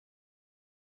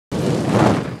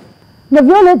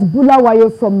Noviolet Bulawayo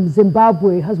from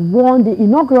Zimbabwe has won the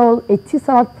inaugural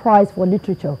Etisalat Prize for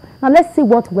Literature. Now let's see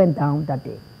what went down that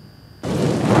day.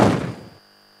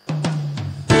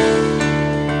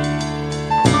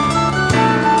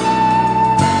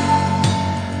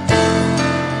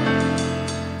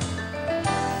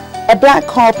 A black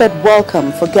carpet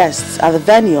welcome for guests at the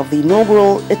venue of the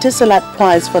inaugural Etisalat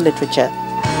Prize for Literature.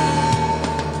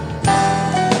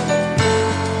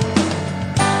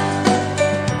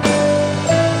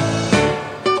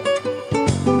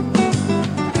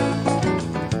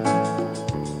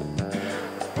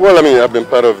 Well, I mean, I've been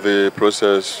part of the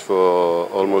process for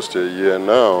almost a year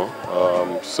now.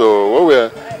 So what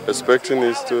we're expecting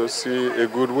is to see a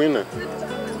good winner.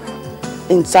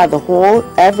 Inside the hall,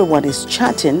 everyone is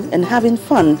chatting and having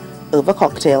fun over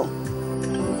cocktail.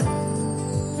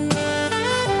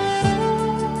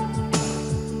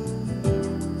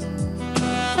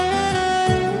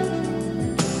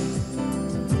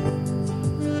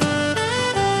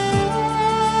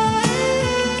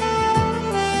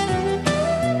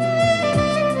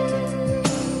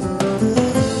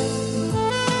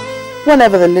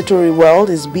 Whenever the literary world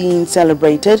is being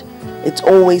celebrated, it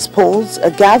always pulls a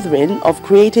gathering of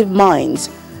creative minds,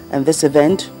 and this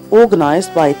event,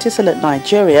 organized by Etisalat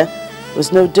Nigeria,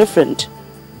 was no different.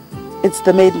 It's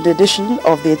the maiden edition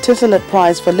of the Etisalat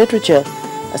Prize for Literature,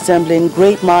 assembling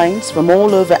great minds from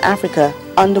all over Africa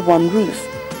under one roof,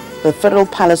 the Federal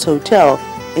Palace Hotel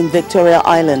in Victoria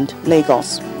Island,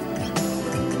 Lagos.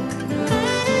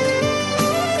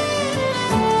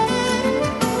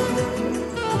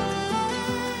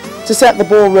 To set the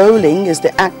ball rolling is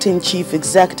the Acting Chief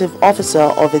Executive Officer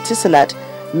of Etisalat,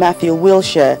 Matthew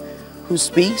Wilshire, who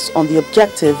speaks on the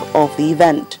objective of the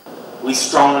event. We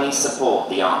strongly support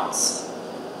the arts.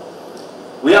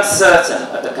 We are certain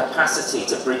of the capacity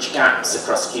to bridge gaps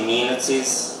across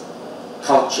communities,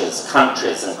 cultures,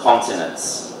 countries and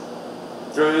continents.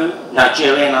 Through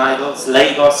Nigerian Idols,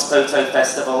 Lagos Photo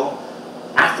Festival,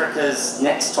 Africa's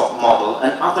Next Top Model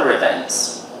and other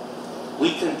events,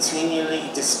 we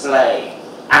continually display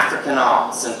African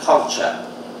arts and culture,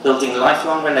 building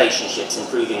lifelong relationships,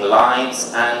 improving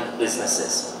lives and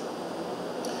businesses.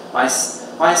 By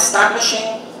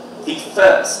establishing the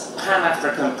first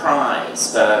Pan-African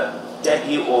Prize for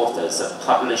debut authors of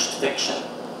published fiction,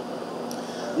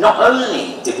 not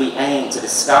only did we aim to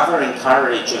discover,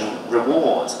 encourage and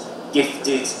reward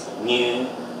gifted new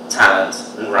talent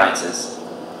and writers,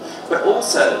 but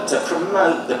also to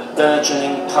promote the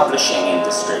burgeoning publishing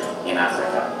industry in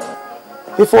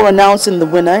Africa. Before announcing the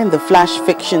winner in the Flash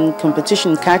Fiction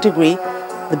competition category,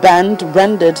 the band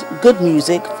rendered good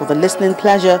music for the listening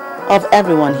pleasure of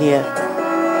everyone here.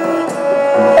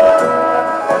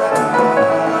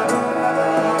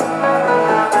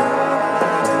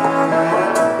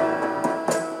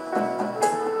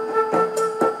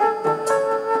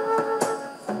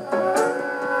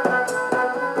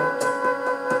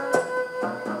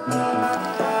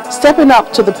 Stepping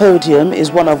up to the podium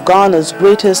is one of Ghana's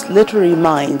greatest literary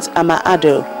minds, Ama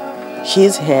Ado. She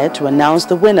is here to announce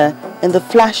the winner in the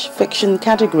Flash Fiction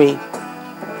category.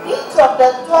 Each of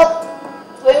the top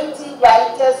 20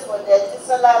 writers for the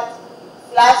Etisalat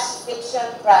Flash Fiction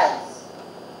Prize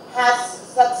has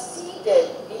succeeded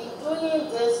in doing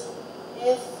this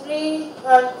in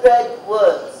 300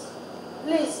 words.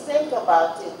 Please think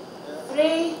about it.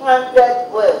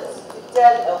 300 words to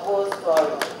tell a whole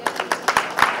story.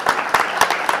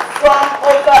 From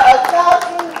over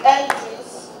 1,000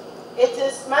 entries, it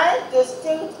is my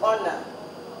distinct honor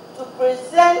to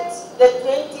present the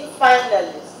 20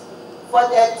 finalists for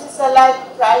the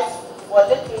Etisalat Prize for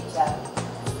Literature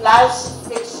Flash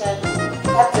Fiction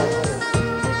category.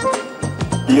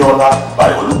 Iola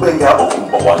by Olubenga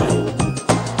Okumbawale.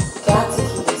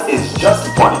 It's Just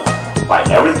Funny by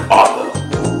Eric Arthur.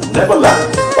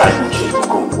 Neverland by Uche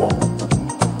Okonkwo.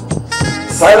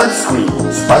 Silent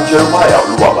Screams by Jeremiah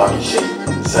Oluwabamishe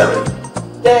Sere.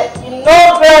 The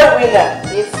inaugural winner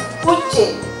is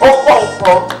Uche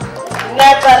Okonkwo,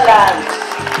 Neverland.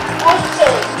 Uche,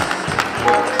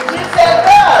 she's a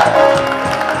girl.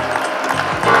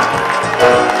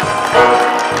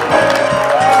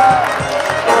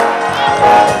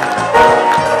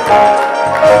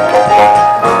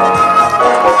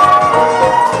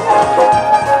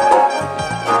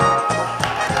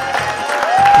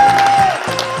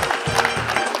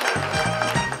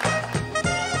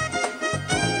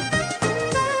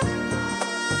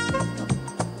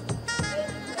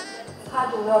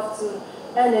 Enough to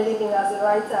earn a living as a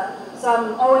writer, so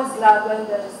I'm always glad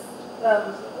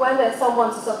when there's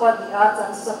someone to support the arts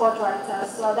and to support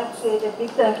writers. So I'd like to say a big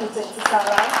thank you to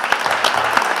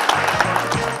Etisalat.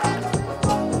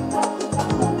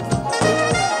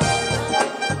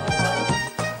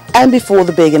 And before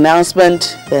the big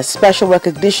announcement, there's special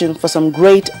recognition for some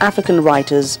great African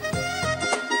writers.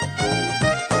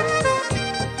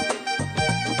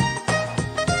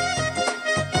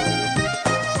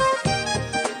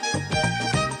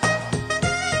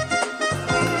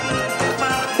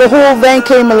 The hall then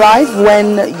came alive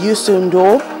when Youssou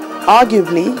N'Dour,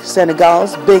 arguably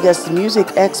Senegal's biggest music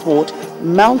export,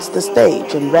 mounts the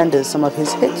stage and renders some of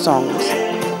his hit songs.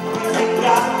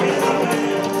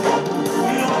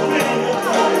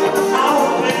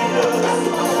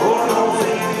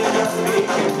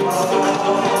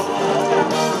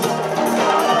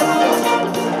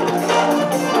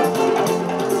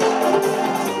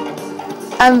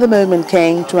 And the moment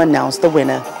came to announce the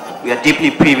winner. We are deeply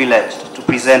privileged to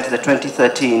present the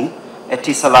 2013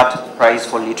 Etisalat Prize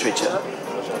for Literature.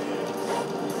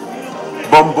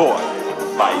 Bomboy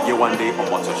by Yewande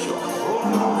Omotosho.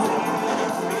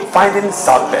 Finding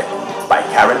Southbeck by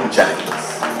Karen Jennings.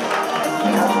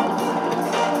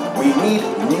 We Need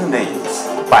New Names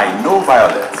by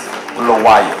Noviolet,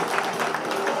 Bulawayo.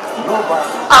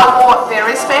 Award,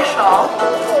 very special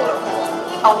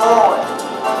award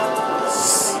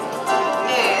is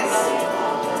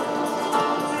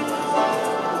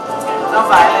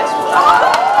Noviolet.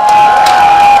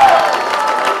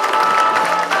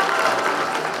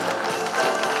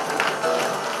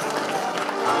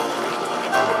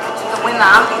 The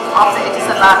winner of the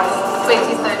Etisalat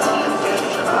 2013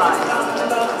 Literature Prize.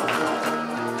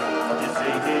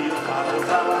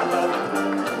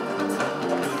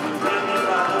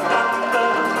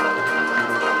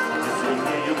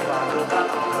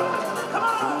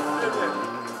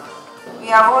 We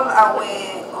are all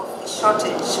aware of the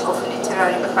shortage of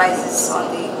literary prizes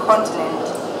on the continent,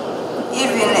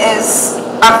 even as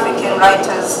African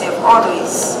writers have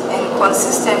always and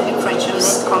consistently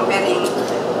produced compelling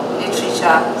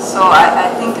literature. So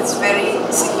I think it's very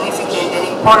significant and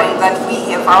important that we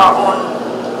have our own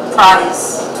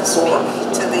prize to speak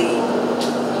to the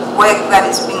work that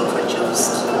is being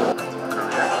produced.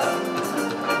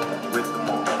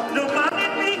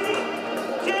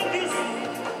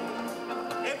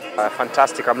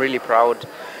 Fantastic, I'm really proud.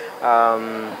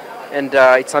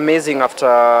 It's amazing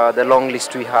after the long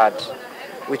list we had,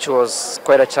 which was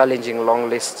quite a challenging long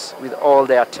list with all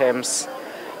the attempts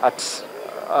at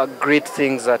great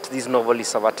things that these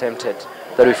novelists have attempted,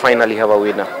 that we finally have a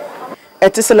winner.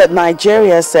 Etisalat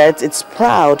Nigeria said it's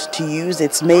proud to use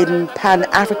its Maiden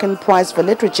Pan-African Prize for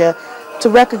Literature to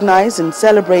recognize and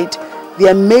celebrate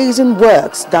the amazing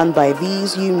works done by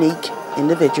these unique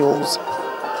individuals.